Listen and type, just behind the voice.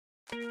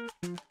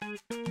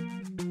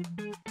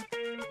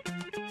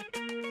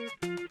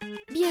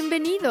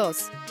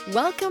Bienvenidos!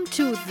 Welcome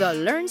to the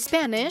Learn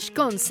Spanish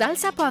con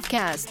Salsa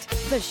podcast,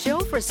 the show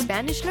for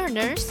Spanish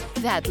learners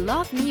that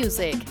love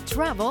music,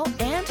 travel,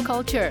 and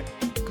culture.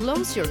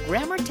 Close your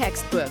grammar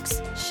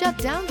textbooks, shut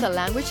down the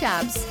language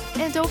apps,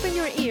 and open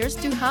your ears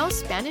to how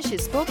Spanish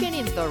is spoken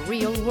in the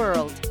real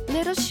world.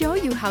 Let us show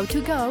you how to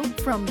go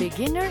from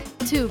beginner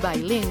to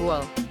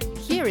bilingual.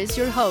 Here is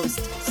your host,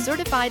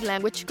 certified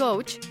language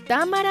coach,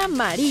 Tamara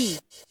Marie.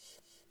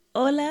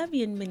 Hola,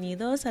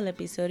 bienvenidos al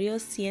episodio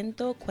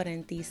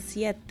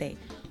 147.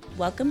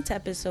 Welcome to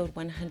episode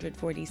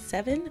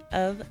 147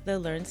 of the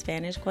Learn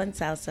Spanish con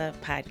Salsa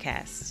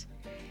podcast.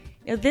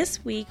 Now,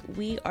 this week,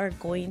 we are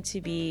going to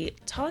be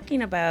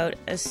talking about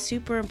a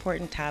super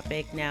important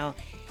topic. Now,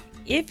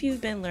 if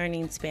you've been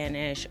learning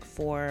Spanish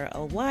for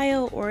a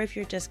while or if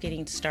you're just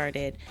getting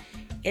started,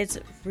 it's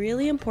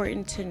really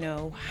important to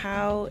know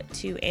how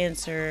to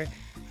answer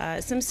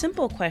some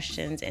simple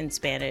questions in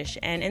Spanish.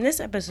 And in this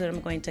episode, I'm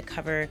going to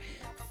cover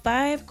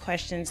 5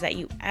 questions that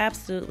you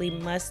absolutely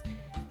must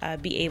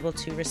be able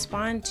to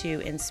respond to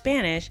in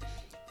Spanish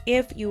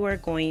if you are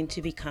going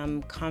to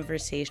become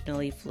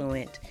conversationally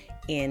fluent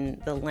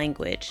in the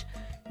language.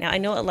 Now, I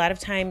know a lot of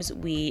times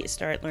we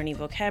start learning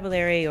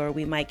vocabulary or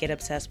we might get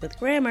obsessed with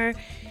grammar,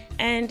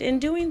 and in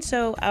doing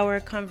so,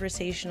 our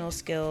conversational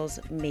skills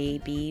may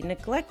be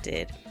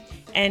neglected.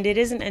 And it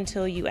isn't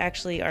until you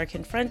actually are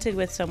confronted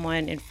with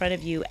someone in front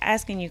of you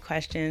asking you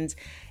questions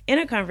in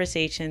a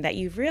conversation that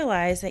you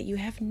realize that you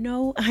have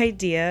no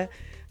idea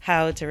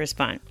how to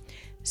respond.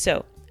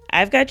 So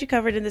I've got you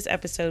covered in this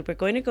episode. We're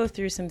going to go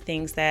through some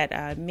things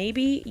that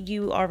maybe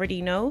you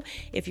already know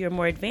if you're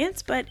more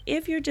advanced, but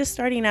if you're just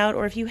starting out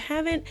or if you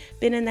haven't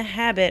been in the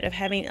habit of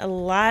having a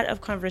lot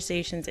of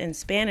conversations in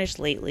Spanish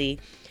lately,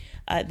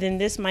 then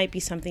this might be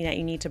something that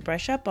you need to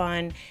brush up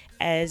on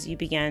as you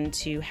begin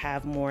to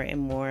have more and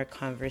more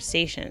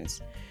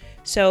conversations.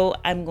 So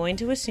I'm going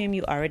to assume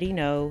you already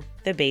know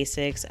the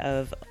basics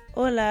of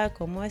Hola,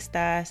 ¿cómo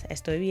estás?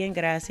 Estoy bien,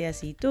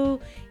 gracias. ¿Y tú?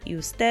 ¿Y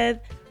usted?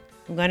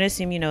 I'm going to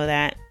assume you know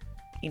that.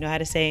 You know how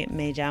to say,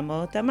 me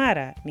llamo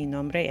Tamara. Mi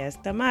nombre es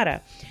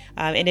Tamara.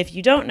 And if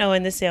you don't know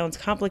and this sounds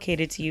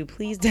complicated to you,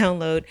 please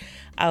download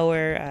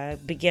our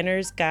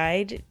beginner's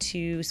guide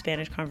to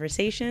Spanish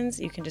conversations.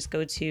 You can just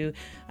go to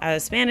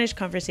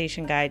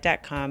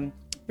SpanishConversationGuide.com.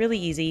 Really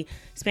easy,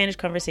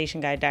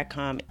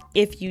 SpanishConversationGuide.com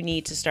if you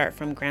need to start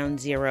from ground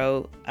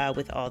zero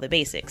with all the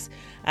basics.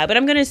 But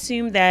I'm going to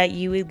assume that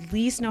you at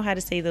least know how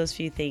to say those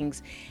few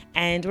things.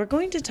 And we're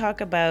going to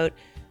talk about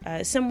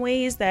some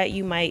ways that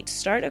you might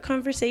start a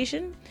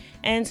conversation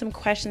and some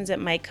questions that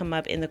might come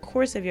up in the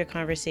course of your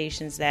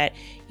conversations that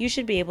you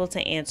should be able to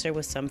answer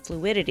with some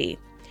fluidity.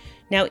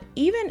 Now,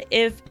 even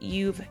if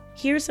you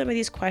hear some of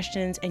these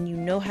questions and you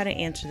know how to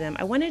answer them,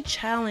 I want to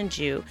challenge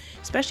you,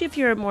 especially if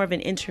you're more of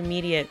an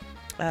intermediate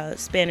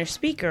Spanish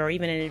speaker or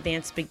even an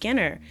advanced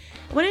beginner,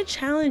 I want to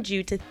challenge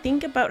you to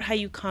think about how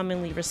you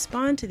commonly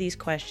respond to these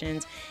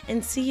questions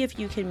and see if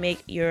you can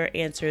make your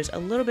answers a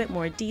little bit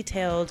more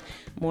detailed,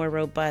 more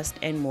robust,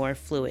 and more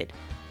fluid.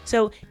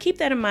 So keep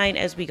that in mind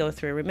as we go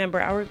through. Remember,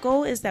 our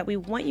goal is that we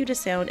want you to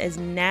sound as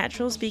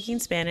natural speaking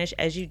Spanish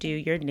as you do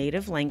your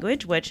native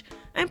language, which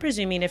I'm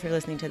presuming if you're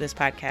listening to this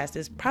podcast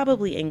is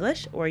probably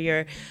English, or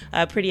you're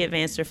pretty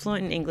advanced or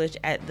fluent in English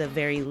at the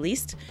very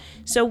least.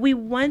 So we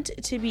want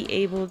to be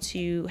able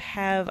to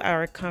have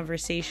our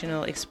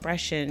conversational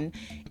expression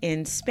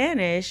in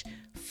Spanish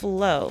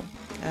flow.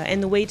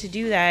 And the way to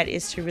do that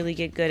is to really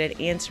get good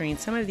at answering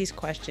some of these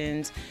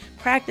questions,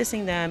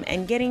 practicing them,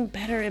 and getting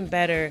better and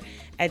better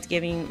at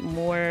giving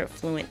more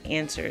fluent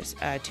answers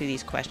to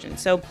these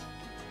questions. So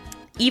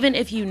even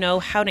if you know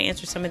how to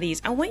answer some of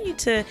these, I want you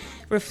to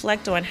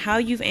reflect on how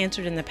you've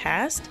answered in the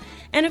past,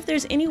 and if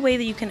there's any way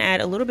that you can add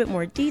a little bit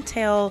more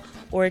detail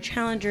or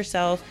challenge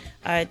yourself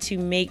to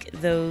make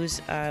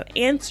those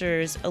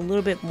answers a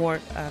little bit more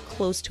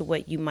close to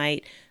what you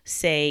might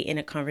say in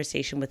a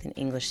conversation with an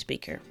English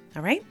speaker.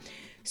 All right?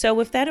 So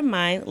with that in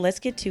mind, let's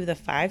get to the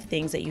 5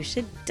 things that you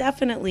should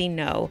definitely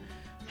know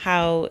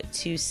how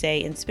to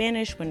say in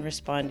Spanish when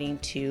responding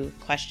to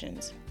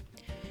questions.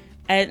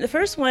 And the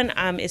first one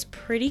is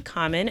pretty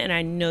common, and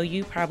I know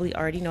you probably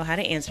already know how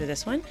to answer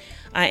this one,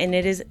 and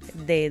it is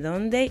 ¿De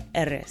dónde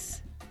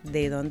eres?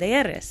 ¿De dónde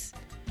eres?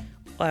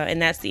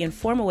 And that's the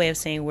informal way of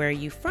saying where are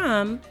you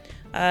from.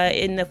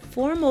 In the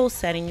formal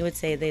setting, you would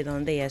say ¿De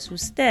dónde es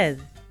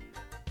usted?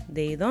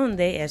 ¿De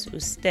dónde es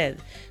usted?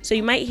 So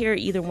you might hear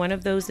either one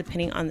of those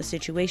depending on the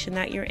situation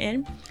that you're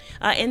in.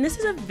 And this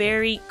is a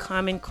very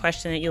common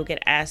question that you'll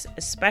get asked,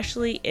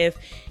 especially if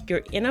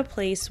you're in a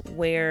place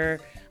where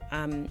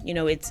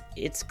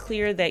it's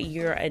clear that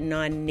you're a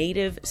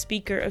non-native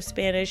speaker of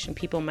Spanish and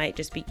people might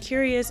just be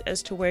curious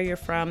as to where you're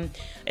from.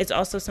 It's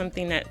also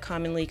something that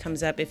commonly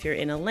comes up if you're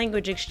in a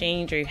language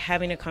exchange or you're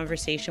having a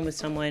conversation with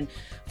someone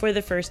for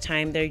the first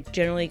time. They're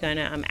generally going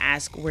to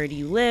ask, where do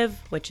you live?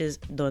 Which is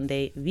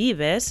 ¿Dónde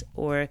vives?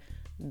 Or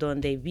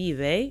 ¿Dónde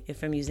vive?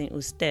 If I'm using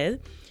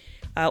usted.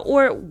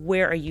 Or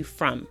where are you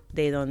from?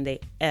 ¿De dónde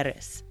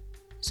eres?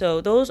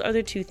 So those are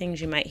the two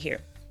things you might hear.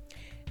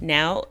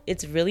 Now,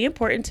 it's really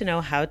important to know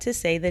how to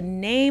say the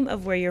name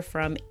of where you're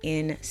from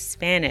in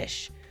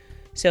Spanish.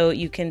 So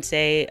you can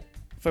say,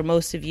 for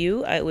most of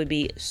you, it would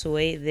be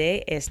soy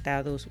de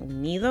Estados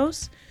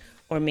Unidos,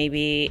 or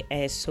maybe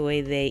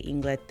soy de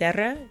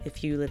Inglaterra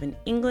if you live in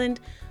England.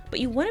 But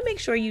you want to make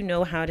sure you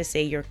know how to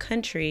say your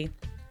country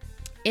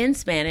in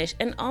Spanish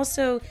and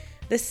also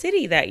the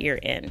city that you're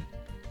in.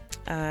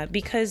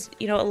 Because,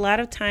 a lot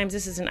of times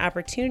this is an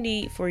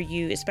opportunity for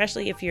you,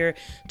 especially if you're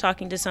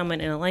talking to someone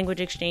in a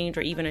language exchange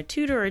or even a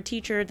tutor or a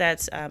teacher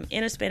that's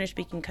in a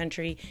Spanish-speaking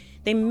country.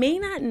 They may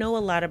not know a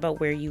lot about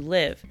where you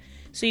live.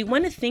 So you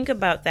want to think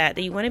about that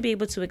you want to be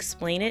able to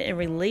explain it in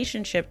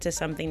relationship to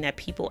something that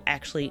people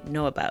actually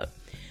know about.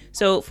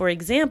 So, for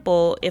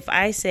example, if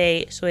I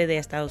say, soy de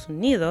Estados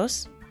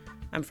Unidos,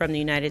 I'm from the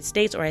United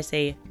States, or I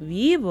say,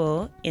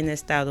 vivo en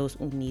Estados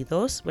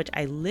Unidos, which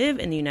I live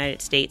in the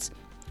United States,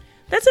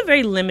 that's a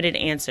very limited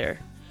answer.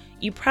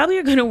 You probably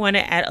are going to want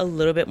to add a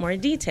little bit more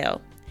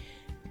detail.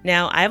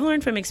 Now, I've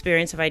learned from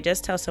experience, if I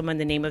just tell someone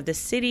the name of the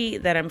city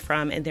that I'm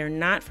from and they're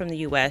not from the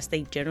US,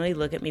 they generally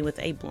look at me with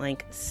a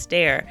blank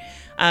stare.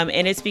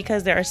 And it's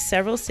because there are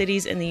several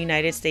cities in the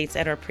United States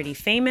that are pretty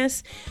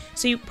famous.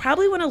 So you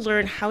probably want to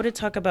learn how to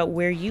talk about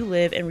where you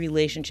live in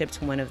relationship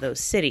to one of those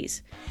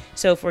cities.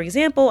 So, for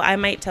example, I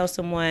might tell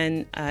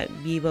someone,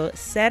 vivo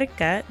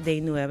cerca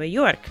de Nueva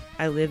York.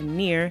 I live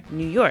near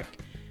New York.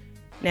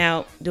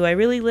 Now, do I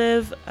really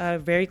live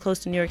very close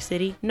to New York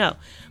City? No.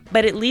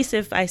 But at least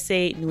if I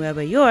say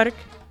Nueva York,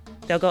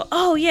 they'll go,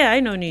 oh, yeah, I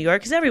know New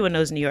York, because everyone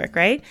knows New York,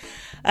 right?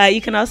 You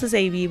can also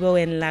say vivo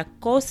en la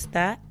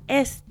costa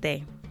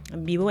este.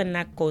 Vivo en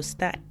la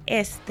costa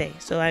este.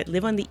 So I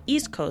live on the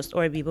East Coast,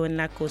 or vivo en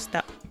la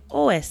costa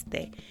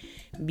oeste.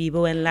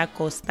 Vivo en la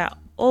costa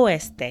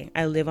oeste.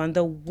 I live on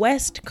the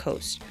West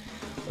Coast.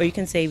 Or you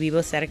can say vivo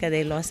cerca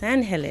de Los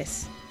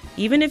Angeles.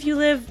 Even if you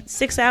live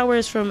 6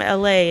 hours from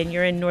LA and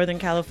you're in Northern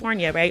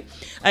California, right?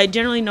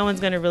 Generally, no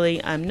one's going to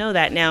really know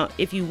that. Now,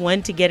 if you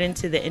want to get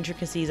into the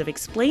intricacies of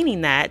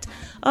explaining that,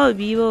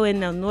 vivo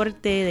en el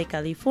norte de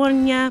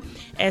California,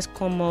 es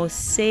como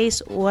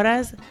 6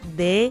 horas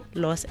de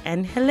Los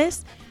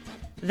Angeles.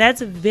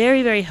 That's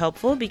very, very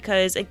helpful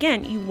because,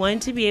 again, you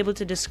want to be able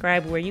to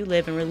describe where you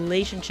live in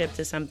relationship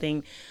to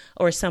something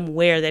or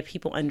somewhere that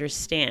people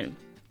understand.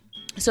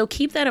 So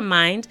keep that in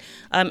mind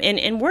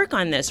and work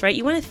on this, right?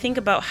 You want to think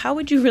about how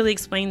would you really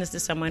explain this to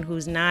someone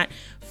who's not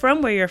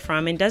from where you're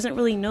from and doesn't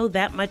really know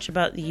that much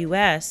about the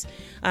U.S.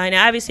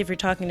 Now, obviously, if you're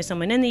talking to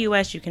someone in the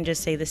U.S., you can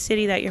just say the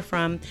city that you're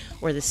from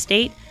or the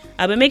state.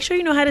 But make sure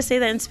you know how to say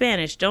that in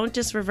Spanish. Don't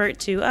just revert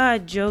to,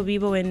 yo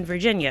vivo in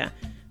Virginia,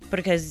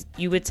 because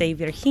you would say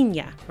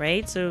Virginia,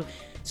 right? So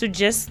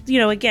just,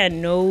 again,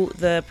 know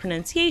the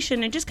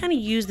pronunciation and just kind of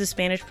use the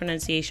Spanish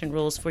pronunciation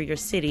rules for your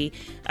city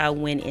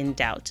when in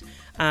doubt.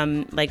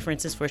 Like, for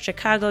instance, for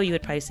Chicago, you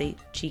would probably say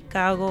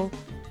Chicago.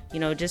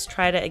 Just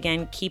try to,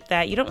 again, keep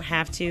that. You don't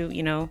have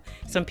to,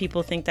 some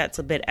people think that's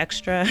a bit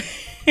extra.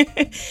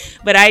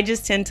 But I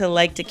just tend to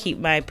like to keep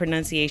my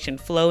pronunciation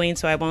flowing.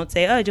 So I won't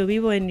say, yo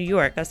vivo en New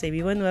York. I'll say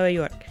vivo en Nueva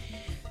York.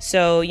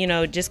 So,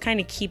 just kind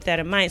of keep that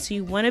in mind. So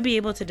you want to be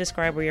able to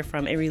describe where you're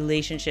from in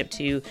relationship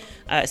to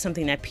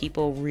something that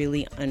people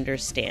really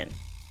understand.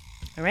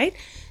 All right.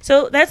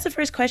 So that's the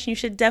first question you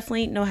should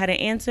definitely know how to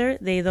answer.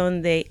 De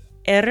donde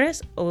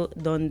eres o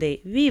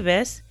donde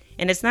vives.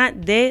 And it's not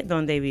de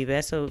donde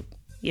vives. So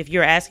if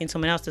you're asking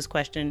someone else this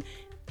question,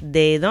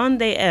 de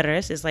donde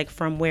eres is like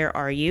from where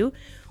are you?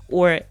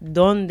 Or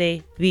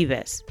donde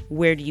vives,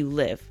 where do you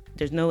live?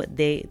 There's no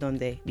de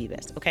donde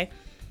vives. Okay.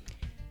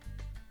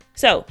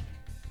 So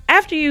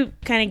after you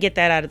kind of get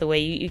that out of the way,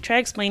 you try to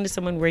explain to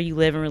someone where you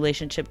live in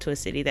relationship to a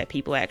city that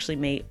people actually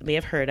may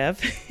have heard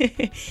of.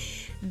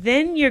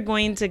 Then you're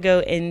going to go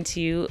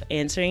into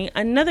answering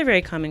another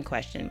very common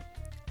question.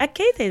 ¿A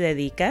qué te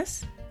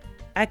dedicas?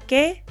 ¿A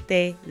qué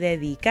te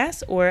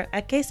dedicas? Or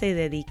 ¿a qué se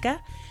dedica?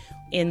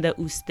 In the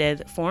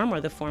usted form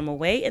or the formal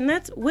way. And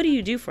that's, what do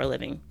you do for a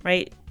living,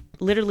 right?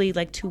 Literally,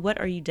 like, to what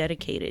are you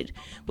dedicated?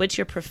 What's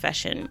your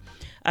profession?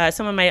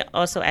 Someone might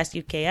also ask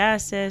you, ¿qué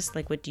haces?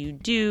 Like, what do you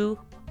do?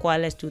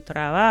 ¿Cuál es tu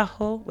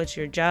trabajo? What's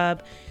your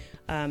job?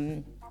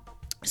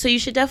 So you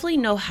should definitely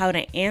know how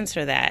to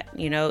answer that,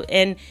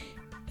 And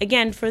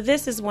again, for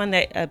this is one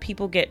that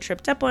people get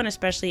tripped up on,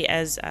 especially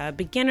as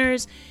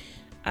beginners.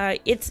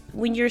 It's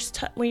when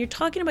you're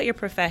talking about your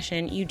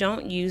profession, you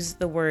don't use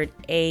the word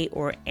a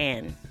or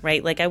an,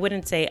 right? Like, I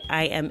wouldn't say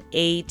I am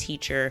a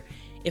teacher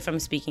if I'm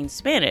speaking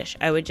Spanish.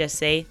 I would just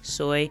say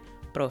soy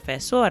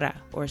profesora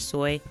or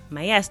soy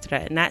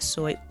maestra, not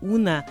soy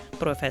una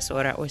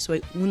profesora or soy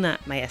una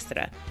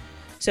maestra.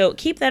 So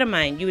keep that in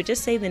mind. You would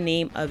just say the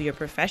name of your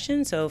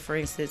profession. So for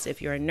instance,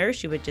 if you're a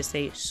nurse, you would just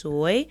say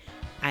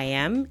I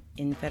am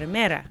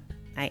enfermera.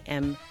 I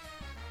am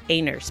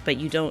a nurse, but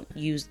you don't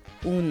use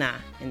una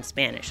in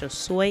Spanish. So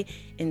soy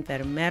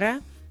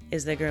enfermera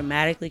is the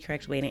grammatically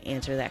correct way to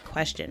answer that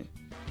question.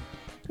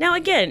 Now,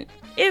 again,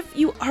 if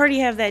you already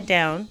have that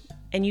down,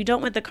 and you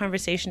don't want the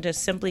conversation to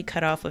simply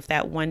cut off with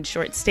that one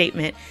short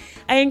statement,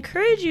 I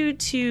encourage you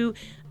to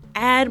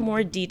add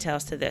more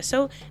details to this.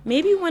 So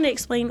maybe you want to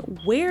explain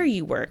where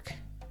you work.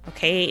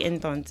 Okay,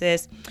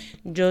 entonces,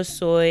 yo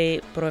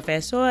soy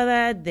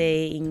profesora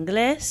de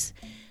inglés,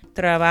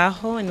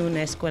 trabajo en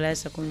una escuela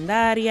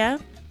secundaria.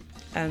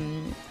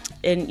 And,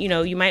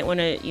 you might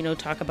want to,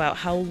 talk about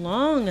how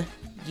long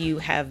you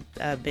have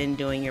been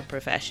doing your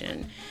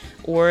profession.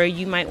 Or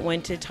you might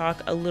want to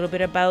talk a little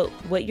bit about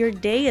what your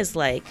day is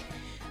like.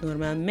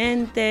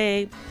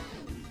 Normalmente,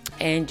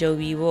 yo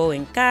vivo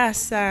en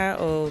casa,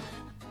 o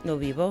no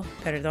vivo,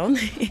 perdón.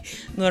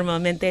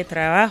 Normalmente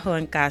trabajo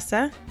en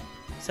casa.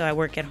 So I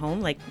work at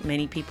home like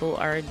many people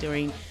are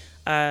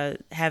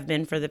have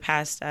been for the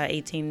past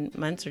 18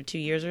 months or 2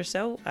 years or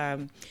so.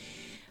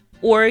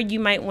 Or you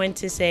might want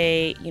to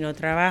say,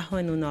 trabajo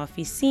en una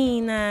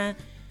oficina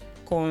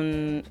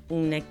con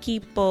un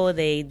equipo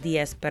de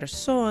 10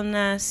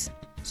 personas.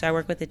 So I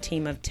work with a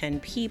team of 10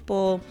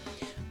 people.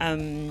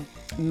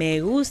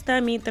 Me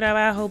gusta mi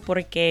trabajo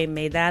porque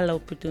me da la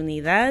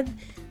oportunidad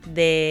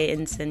de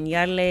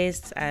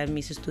enseñarles a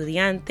mis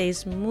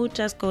estudiantes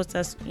muchas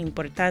cosas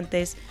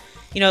importantes.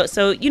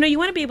 So you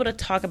want to be able to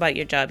talk about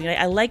your job.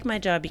 I like my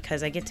job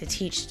because I get to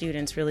teach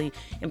students really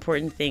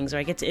important things, or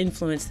I get to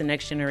influence the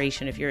next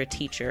generation if you're a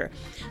teacher.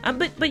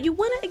 But you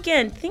want to,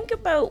 again, think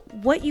about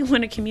what you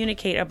want to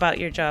communicate about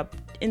your job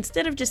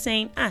instead of just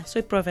saying,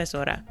 soy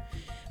profesora,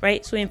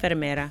 right? Soy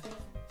enfermera,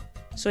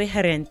 soy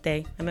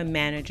gerente, I'm a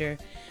manager.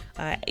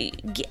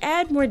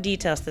 Add more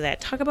details to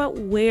that. Talk about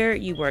where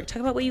you work.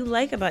 Talk about what you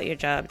like about your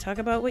job. Talk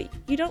about what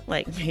you don't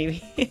like,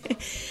 maybe.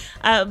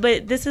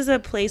 But this is a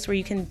place where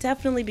you can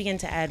definitely begin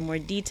to add more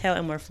detail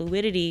and more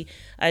fluidity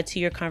to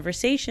your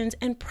conversations,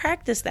 and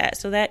practice that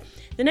so that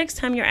the next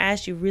time you're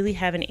asked, you really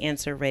have an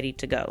answer ready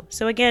to go.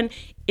 So again,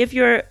 if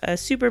you're a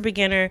super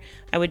beginner,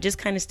 I would just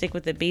kind of stick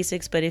with the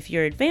basics. But if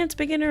you're advanced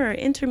beginner or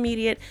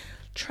intermediate,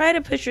 try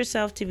to push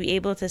yourself to be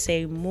able to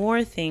say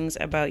more things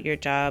about your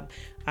job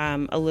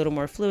a little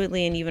more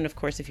fluidly. And even, of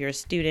course, if you're a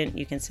student,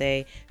 you can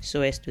say,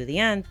 soy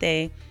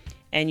estudiante,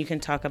 and you can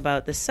talk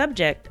about the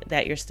subject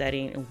that you're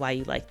studying and why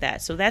you like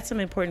that. So that's some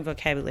important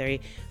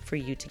vocabulary for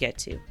you to get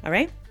to. All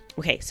right?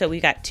 Okay, so we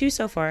got 2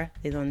 so far,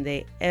 de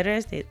donde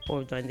eres,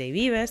 or donde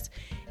vives,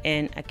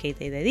 and a qué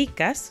te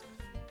dedicas.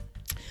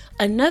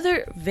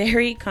 Another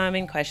very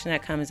common question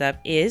that comes up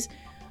is,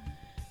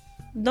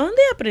 ¿dónde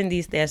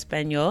aprendiste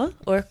español?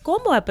 Or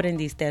 ¿cómo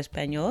aprendiste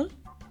español?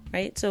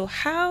 Right? So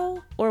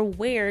how or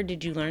where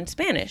did you learn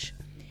Spanish?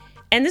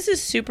 And this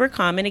is super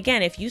common.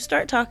 Again, if you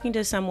start talking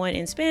to someone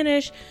in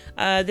Spanish,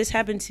 this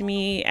happened to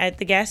me at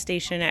the gas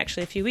station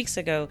actually a few weeks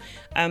ago.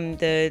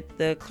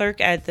 The clerk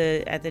at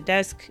the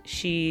desk,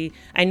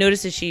 I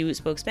noticed that she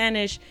spoke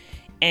Spanish,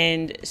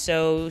 and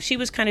so she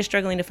was kind of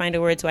struggling to find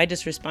a word, so I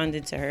just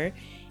responded to her.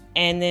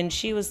 And then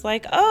she was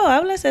like, "Oh,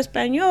 hablas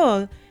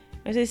español?"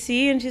 I said,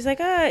 "Sí," and she's like,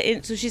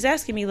 so she's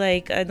asking me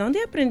like, ¿dónde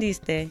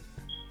aprendiste?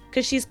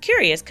 Because she's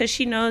curious, because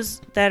she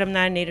knows that I'm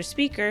not a native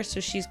speaker,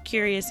 so she's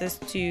curious as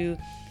to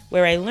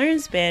where I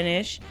learned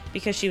Spanish,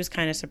 because she was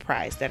kind of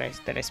surprised that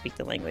I speak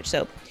the language.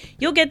 So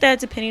you'll get that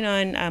depending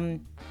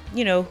on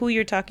who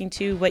you're talking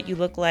to, what you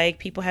look like.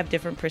 People have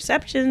different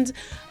perceptions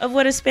of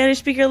what a Spanish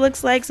speaker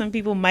looks like. Some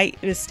people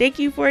might mistake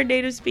you for a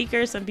native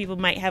speaker. Some people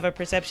might have a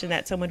perception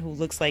that someone who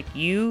looks like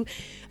you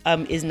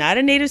is not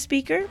a native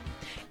speaker,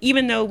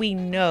 even though we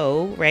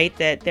know, right,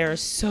 that there are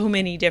so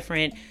many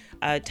different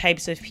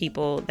types of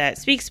people that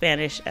speak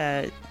Spanish.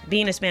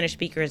 Being a Spanish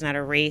speaker is not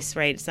a race,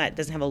 right? It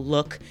doesn't have a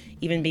look.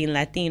 Even being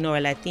Latino or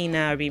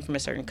Latina, or being from a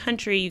certain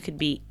country, you could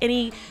be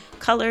any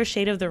color,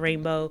 shade of the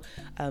rainbow.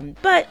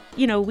 But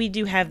we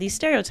do have these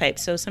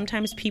stereotypes. So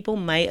sometimes people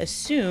might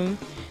assume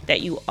that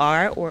you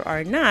are or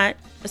are not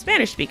a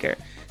Spanish speaker.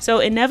 So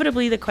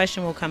inevitably the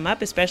question will come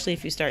up, especially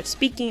if you start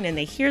speaking and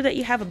they hear that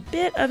you have a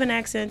bit of an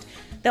accent.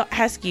 They'll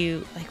ask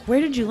you, like,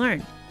 where did you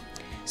learn?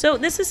 So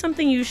this is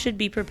something you should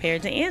be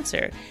prepared to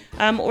answer.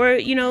 Or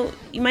you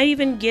might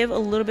even give a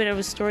little bit of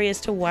a story as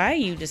to why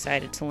you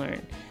decided to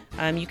learn.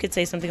 You could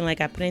say something like,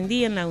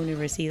 aprendí en la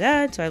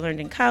universidad, so I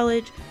learned in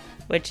college,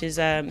 which is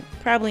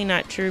probably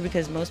not true,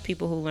 because most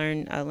people who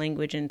learn a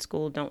language in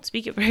school don't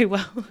speak it very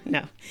well.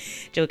 No,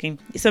 joking.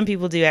 Some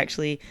people do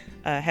actually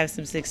have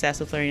some success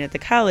with learning at the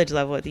college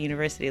level, at the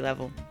university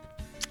level.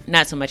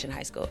 Not so much in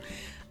high school.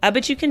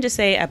 But you can just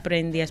say,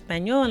 aprendí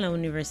español en la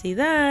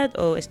universidad,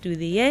 o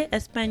estudié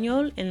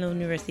español en la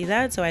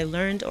universidad. So I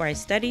learned or I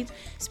studied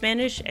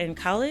Spanish in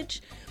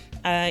college.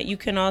 You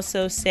can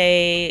also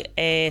say,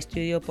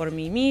 estudio por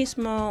mí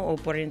mismo o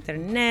por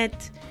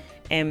internet.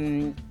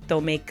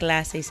 Tomé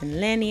clases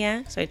en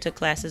línea. So I took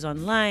classes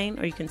online.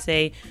 Or you can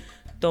say,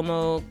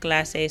 tomo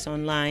clases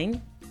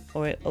online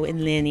or en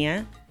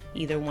línea.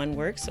 Either one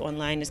works.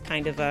 Online is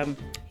kind of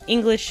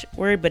English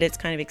word, but it's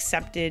kind of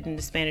accepted in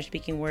the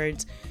Spanish-speaking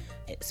world,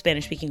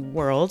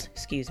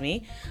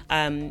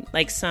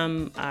 like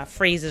some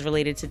phrases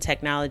related to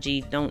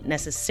technology don't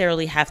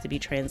necessarily have to be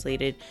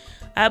translated.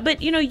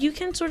 But you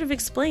can sort of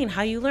explain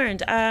how you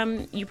learned.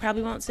 You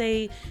probably won't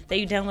say that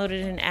you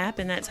downloaded an app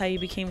and that's how you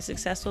became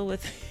successful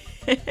with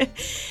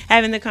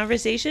having the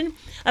conversation.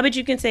 But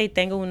you can say,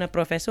 tengo una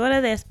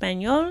profesora de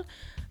español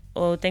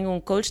O tengo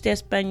un coach de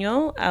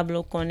español,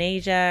 hablo con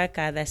ella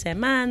cada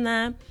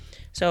semana.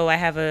 So I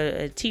have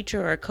a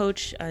teacher or a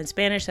coach in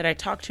Spanish that I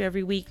talk to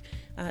every week,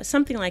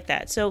 something like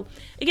that. So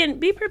again,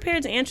 be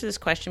prepared to answer this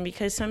question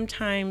because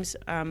sometimes,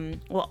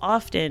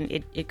 often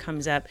it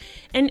comes up.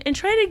 And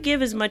try to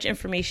give as much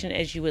information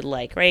as you would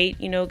like, right?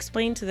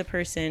 Explain to the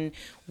person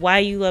why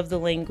you love the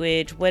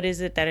language, what is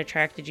it that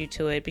attracted you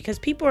to it? Because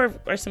people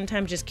are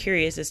sometimes just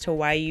curious as to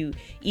why you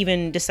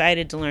even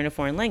decided to learn a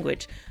foreign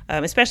language,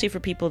 especially for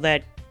people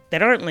that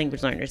aren't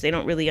language learners. They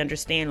don't really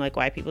understand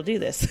why people do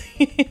this.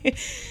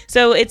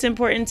 So it's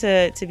important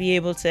to be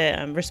able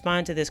to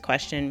respond to this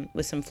question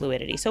with some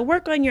fluidity. So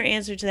work on your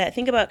answer to that.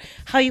 Think about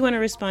how you want to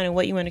respond and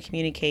what you want to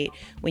communicate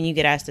when you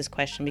get asked this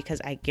question,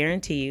 because I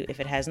guarantee you, if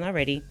it hasn't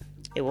already,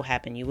 it will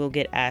happen. You will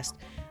get asked,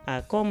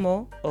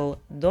 ¿Cómo o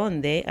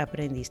dónde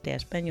aprendiste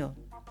español?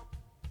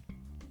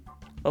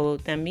 O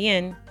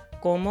también,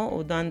 ¿cómo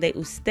o dónde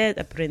usted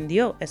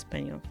aprendió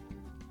español?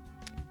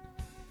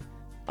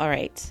 All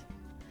right.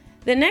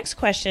 The next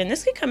question,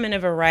 this could come in a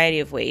variety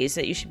of ways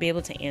that you should be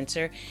able to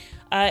answer,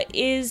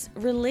 is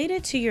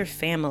related to your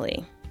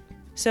family.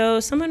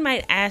 So someone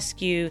might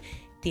ask you,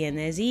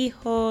 ¿Tienes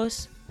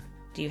hijos?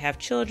 Do you have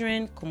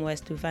children? ¿Cómo es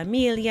tu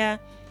familia?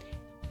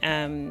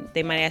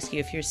 They might ask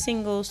you if you're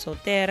single,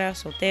 soltera,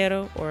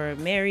 soltero, or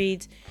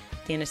married.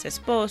 ¿Tienes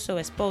esposo,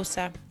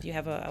 esposa? Do you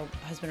have a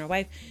husband or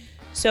wife?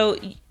 So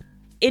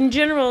in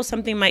general,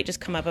 something might just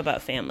come up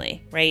about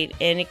family, right?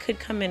 And it could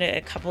come in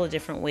a couple of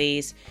different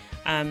ways.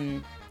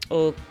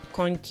 O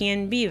con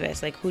quién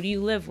vives, like who do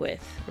you live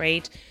with,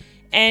 right?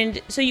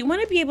 And so you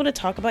want to be able to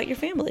talk about your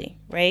family,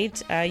 right?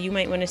 You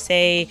might want to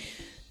say,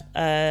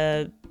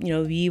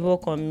 vivo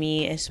con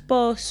mi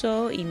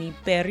esposo y mi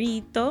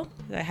perrito.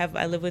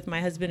 I live with my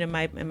husband and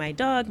my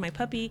dog, my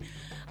puppy.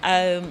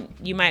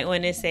 You might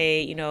want to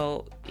say,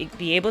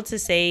 be able to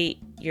say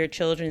your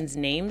children's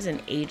names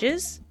and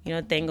ages.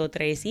 Tengo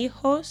 3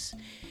 hijos.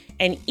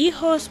 And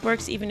hijos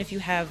works even if you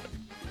have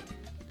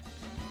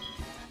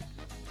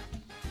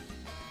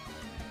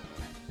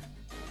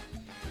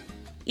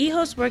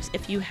hijos works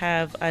if you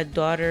have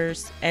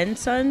daughters and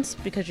sons,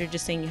 because you're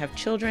just saying you have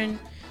children.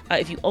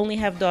 If you only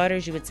have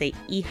daughters, you would say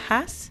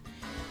hijas.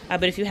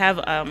 But if you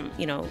have,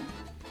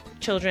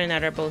 children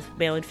that are both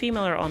male and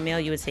female or all male,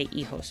 you would say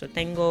hijos. So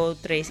tengo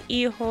 3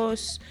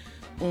 hijos,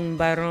 un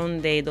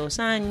varón de 2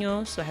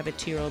 años. So I have a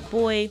 2-year-old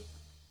boy.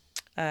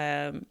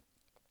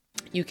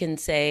 You can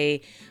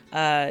say,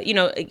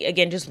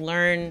 again, just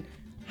learn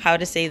how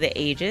to say the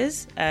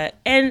ages.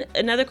 And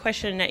another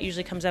question that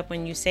usually comes up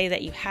when you say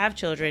that you have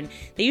children,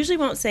 they usually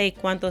won't say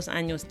 ¿Cuántos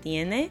años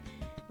tiene?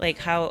 Like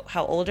how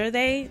old are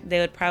they? They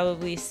would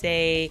probably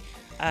say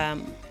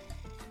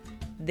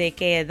 ¿De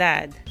qué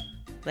edad?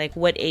 Like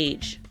what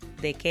age?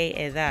 ¿De qué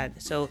edad?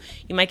 So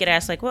you might get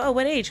asked like, well,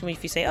 what age?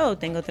 If you say, oh,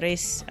 tengo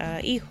 3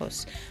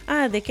 hijos.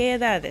 ¿De qué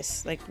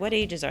edades? Like what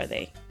ages are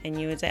they? And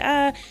you would say,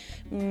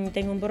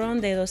 tengo un varón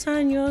de 2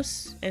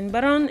 años. And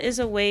varón is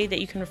a way that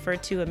you can refer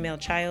to a male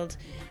child.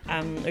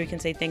 Or you can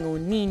say, tengo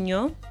un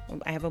niño.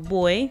 I have a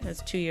boy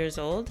that's 2 years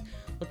old.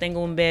 O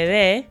tengo un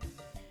bebé.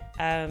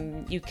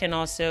 You can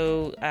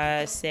also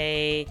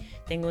say,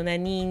 tengo una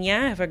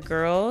niña. I have a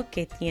girl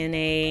que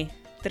tiene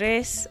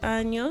 3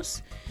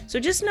 años. So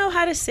just know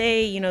how to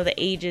say, the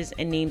ages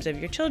and names of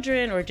your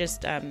children, or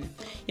just,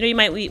 you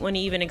might want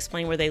to even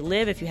explain where they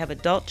live if you have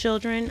adult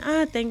children.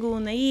 Tengo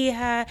una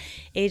hija,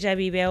 ella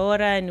vive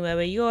ahora en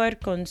Nueva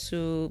York con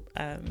su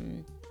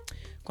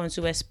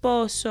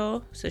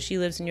esposo. So she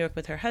lives in New York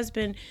with her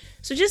husband.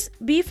 So just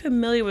be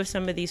familiar with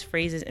some of these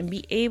phrases and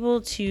be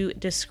able to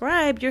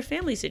describe your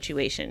family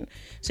situation.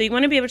 So you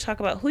want to be able to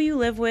talk about who you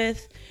live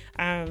with,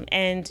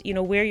 and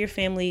where your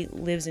family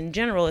lives in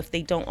general, if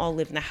they don't all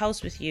live in the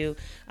house with you,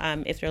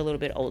 if they're a little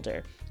bit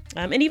older.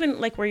 And even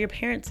like where your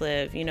parents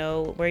live,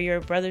 where your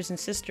brothers and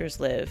sisters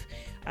live.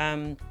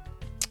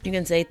 You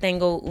can say,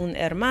 tengo un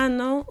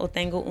hermano o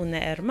tengo una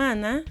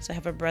hermana. So I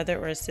have a brother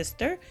or a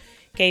sister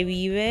que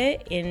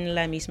vive en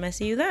la misma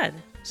ciudad.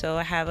 So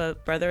I have a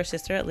brother or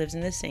sister that lives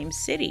in the same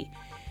city.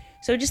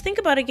 So just think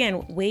about,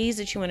 again, ways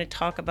that you want to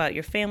talk about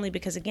your family,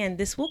 because, again,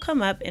 this will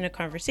come up in a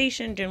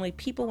conversation. Generally,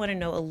 people want to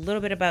know a little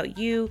bit about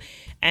you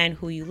and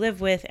who you live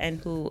with and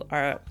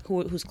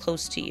who's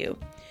close to you.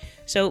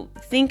 So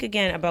think,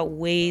 again, about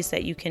ways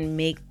that you can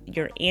make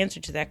your answer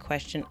to that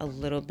question a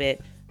little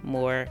bit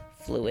more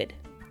fluid.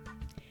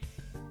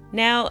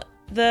 Now,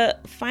 the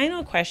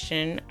final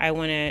question I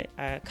want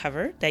to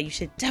cover that you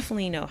should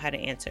definitely know how to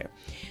answer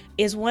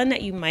is one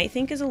that you might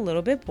think is a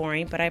little bit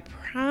boring, but I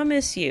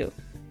promise you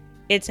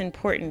it's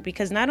important,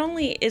 because not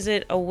only is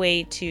it a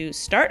way to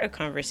start a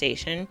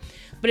conversation,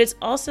 but it's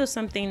also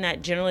something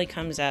that generally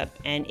comes up,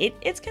 and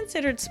it's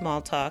considered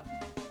small talk.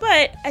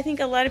 But I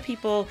think a lot of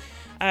people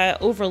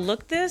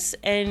overlook this,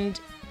 and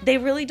they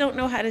really don't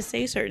know how to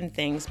say certain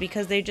things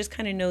because they just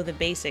kind of know the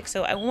basics.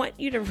 So I want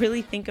you to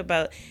really think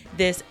about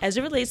this as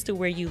it relates to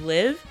where you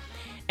live,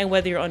 and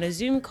whether you're on a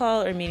Zoom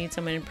call or meeting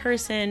someone in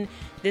person.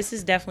 This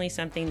is definitely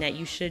something that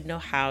you should know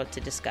how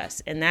to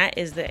discuss. And that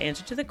is the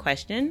answer to the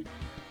question,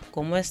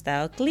 ¿Cómo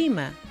está el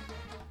clima?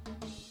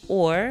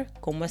 or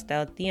 ¿cómo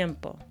está el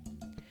tiempo?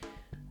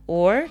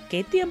 Or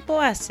 ¿qué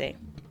tiempo hace?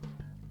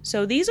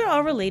 So these are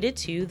all related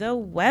to the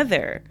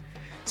weather.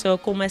 So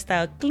 ¿cómo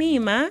está el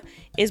clima?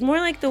 Is more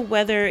like the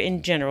weather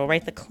in general,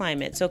 right? The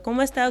climate. So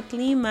 ¿cómo está el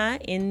clima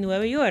en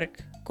Nueva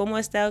York? ¿Cómo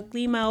está el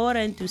clima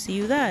ahora en tu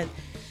ciudad?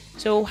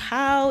 So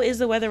how is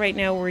the weather right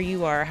now where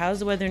you are? How's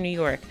the weather in New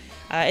York?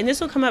 And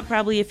this will come up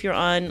probably if you're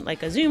on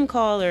like a Zoom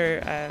call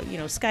or,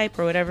 Skype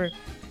or whatever,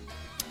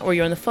 or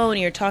you're on the phone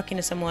and you're talking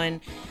to someone.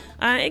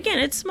 Again,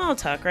 it's small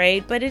talk,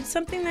 right? But it's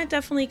something that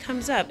definitely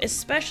comes up,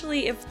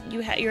 especially if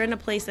you're in a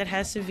place that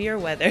has severe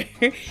weather,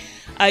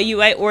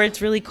 or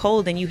it's really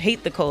cold and you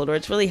hate the cold, or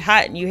it's really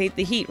hot and you hate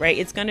the heat, right?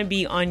 It's going to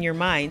be on your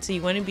mind. So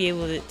you want to be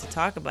able to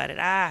talk about it.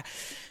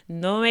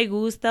 No me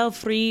gusta el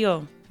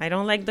frío. I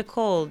don't like the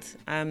cold.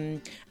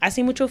 Hace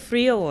mucho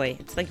frío hoy.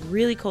 It's like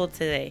really cold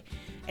today.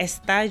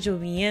 Está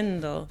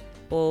lloviendo,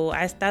 o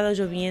ha estado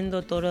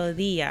lloviendo todo el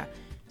día.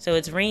 So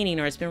it's raining,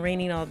 or it's been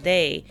raining all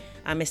day.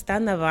 Está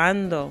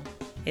nevando.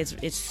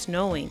 It's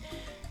snowing.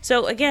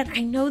 So again,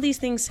 I know these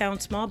things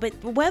sound small,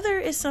 but weather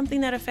is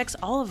something that affects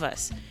all of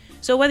us.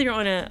 So whether you're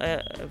on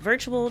a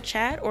virtual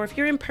chat or if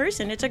you're in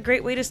person, it's a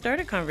great way to start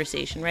a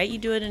conversation, right? You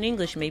do it in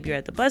English. Maybe you're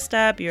at the bus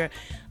stop. You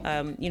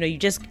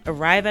just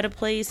arrive at a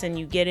place and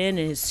you get in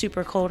and it's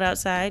super cold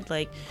outside,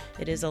 like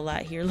it is a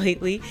lot here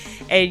lately.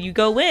 And you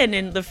go in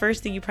and the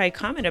first thing you probably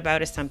comment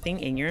about is something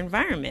in your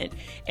environment.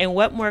 And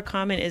what more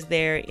comment is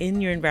there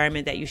in your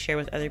environment that you share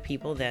with other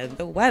people than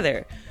the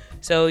weather?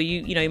 So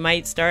you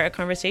might start a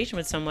conversation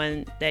with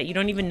someone that you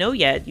don't even know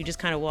yet. You just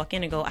kind of walk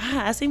in and go,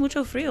 hace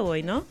mucho frío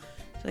hoy, ¿no?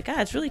 Like,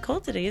 it's really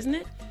cold today, isn't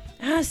it?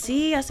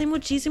 Sí, hace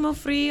muchísimo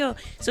frío.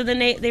 So then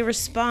they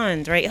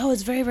respond, right? Oh,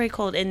 it's very, very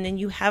cold. And then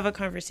you have a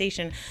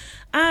conversation.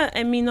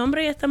 Mi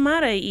nombre es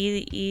Tamara.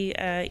 Y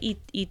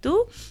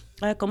tú,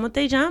 ¿cómo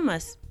te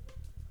llamas?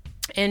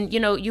 And,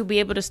 you'll be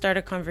able to start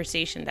a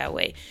conversation that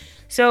way.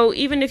 So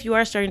even if you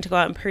are starting to go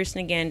out in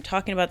person again,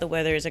 talking about the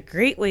weather is a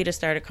great way to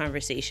start a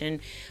conversation.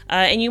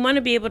 And you want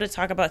to be able to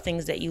talk about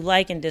things that you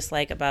like and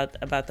dislike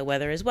about the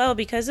weather as well,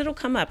 because it'll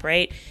come up,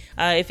 right?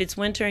 If it's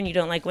winter and you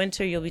don't like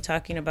winter, you'll be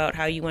talking about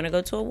how you want to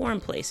go to a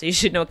warm place. So you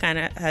should know kind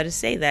of how to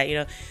say that,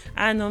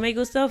 no me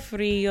gusta el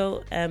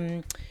frío,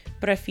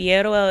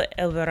 prefiero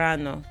el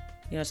verano.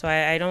 So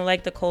I don't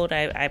like the cold.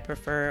 I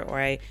prefer,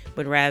 or I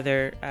would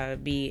rather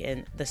be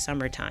in the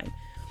summertime.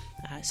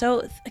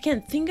 So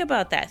again, think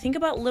about that. Think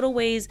about little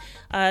ways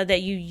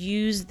that you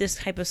use this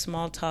type of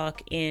small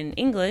talk in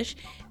English,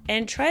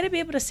 and try to be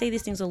able to say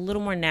these things a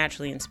little more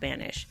naturally in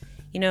Spanish.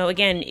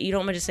 Again, you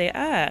don't want to say,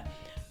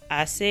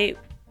 hace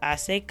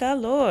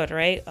calor,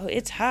 right? Oh,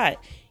 it's hot.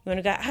 You want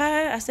to go,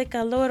 hace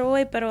calor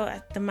hoy,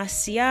 pero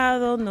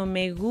demasiado, no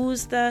me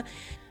gusta,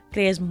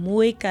 que es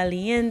muy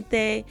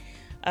caliente.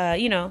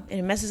 And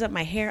it messes up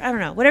my hair. I don't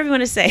know, whatever you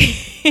want to say.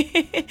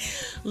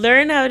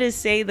 Learn how to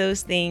say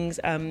those things.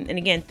 And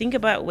again, think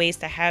about ways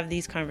to have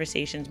these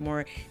conversations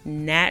more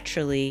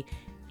naturally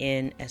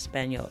in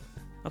Espanol.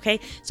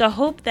 Okay, so I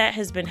hope that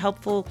has been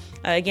helpful.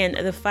 Again,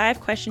 the 5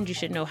 questions you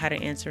should know how to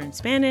answer in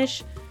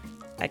Spanish.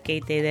 ¿A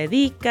qué te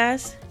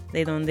dedicas?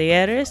 ¿De dónde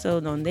eres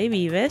o dónde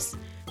vives?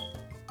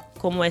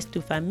 ¿Cómo es tu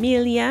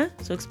familia?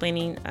 So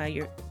explaining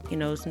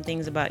some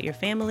things about your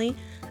family.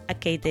 ¿A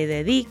qué te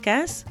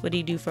dedicas? What do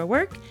you do for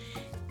work?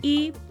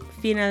 Y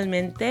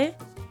finalmente,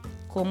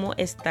 ¿cómo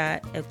está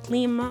el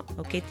clima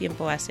o qué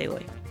tiempo hace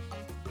hoy?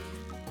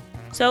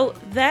 So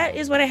that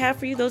is what I have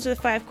for you. Those are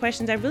the 5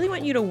 questions. I really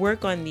want you to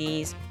work on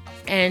these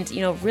and,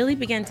 really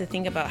begin to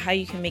think about how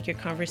you can make your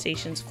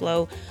conversations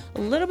flow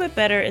a little bit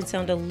better and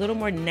sound a little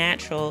more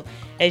natural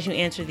as you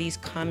answer these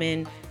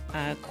common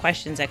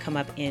questions that come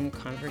up in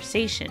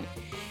conversation.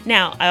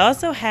 Now, I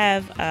also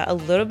have a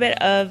little bit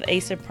of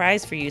a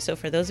surprise for you. So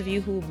for those of you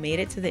who made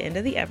it to the end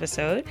of the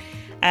episode,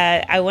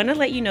 I want to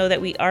let you know that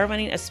we are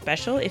running a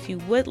special. If you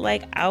would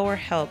like our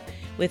help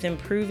with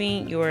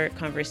improving your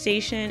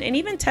conversation and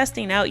even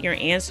testing out your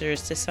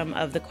answers to some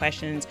of the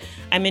questions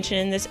I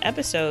mentioned in this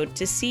episode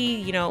to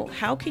see,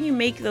 how can you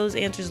make those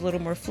answers a little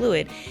more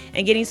fluid,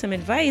 and getting some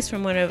advice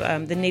from one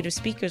of the native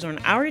speakers on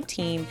our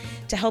team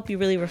to help you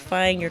really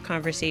refine your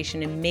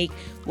conversation and make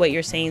what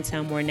you're saying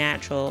sound more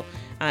natural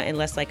and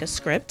less like a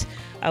script.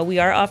 We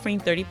are offering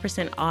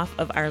 30% off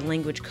of our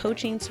language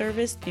coaching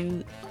service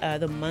through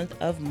the month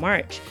of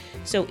March.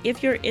 So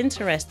if you're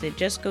interested,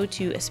 just go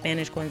to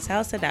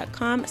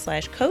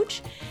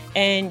SpanishConSalsa.com/coach,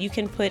 and you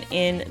can put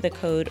in the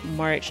code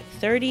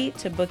March30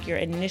 to book your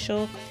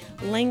initial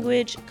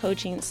language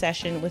coaching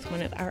session with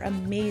one of our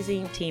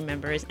amazing team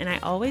members. And I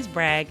always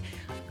brag,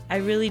 I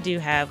really do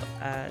have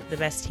the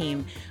best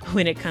team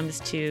when it comes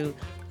to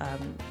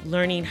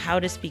learning how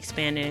to speak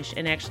Spanish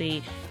and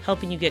actually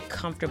helping you get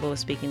comfortable with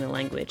speaking the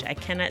language. I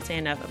cannot say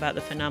enough about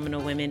the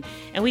phenomenal women.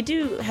 And we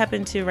do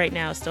happen to right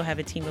now still have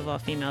a team of all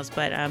females,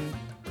 but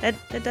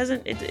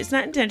It's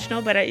not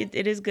intentional, but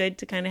it is good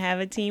to kind of have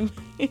a team.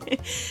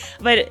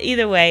 But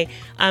either way,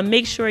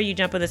 make sure you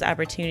jump on this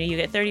opportunity. You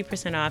get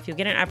 30% off. You'll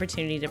get an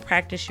opportunity to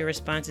practice your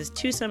responses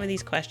to some of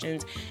these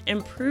questions,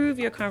 improve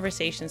your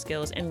conversation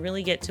skills, and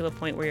really get to a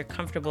point where you're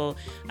comfortable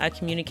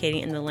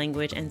communicating in the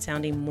language and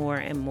sounding more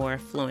and more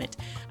fluent.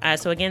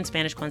 So again,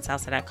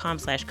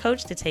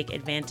 SpanishConSalsa.com/coach to take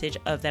advantage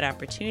of that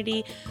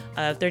opportunity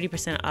of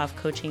 30% off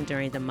coaching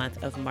during the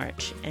month of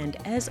March. And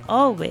as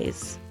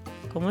always,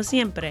 como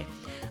siempre,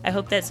 I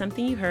hope that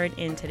something you heard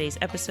in today's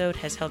episode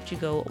has helped you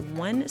go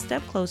one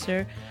step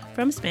closer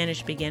from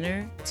Spanish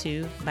beginner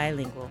to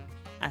bilingual.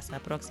 Hasta la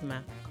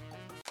próxima.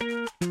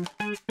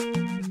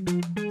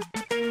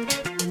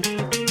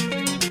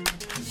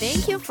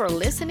 Thank you for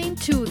listening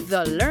to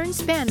the Learn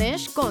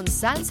Spanish con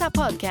Salsa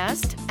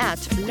podcast at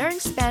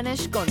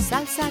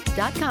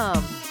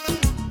learnspanishconsalsa.com.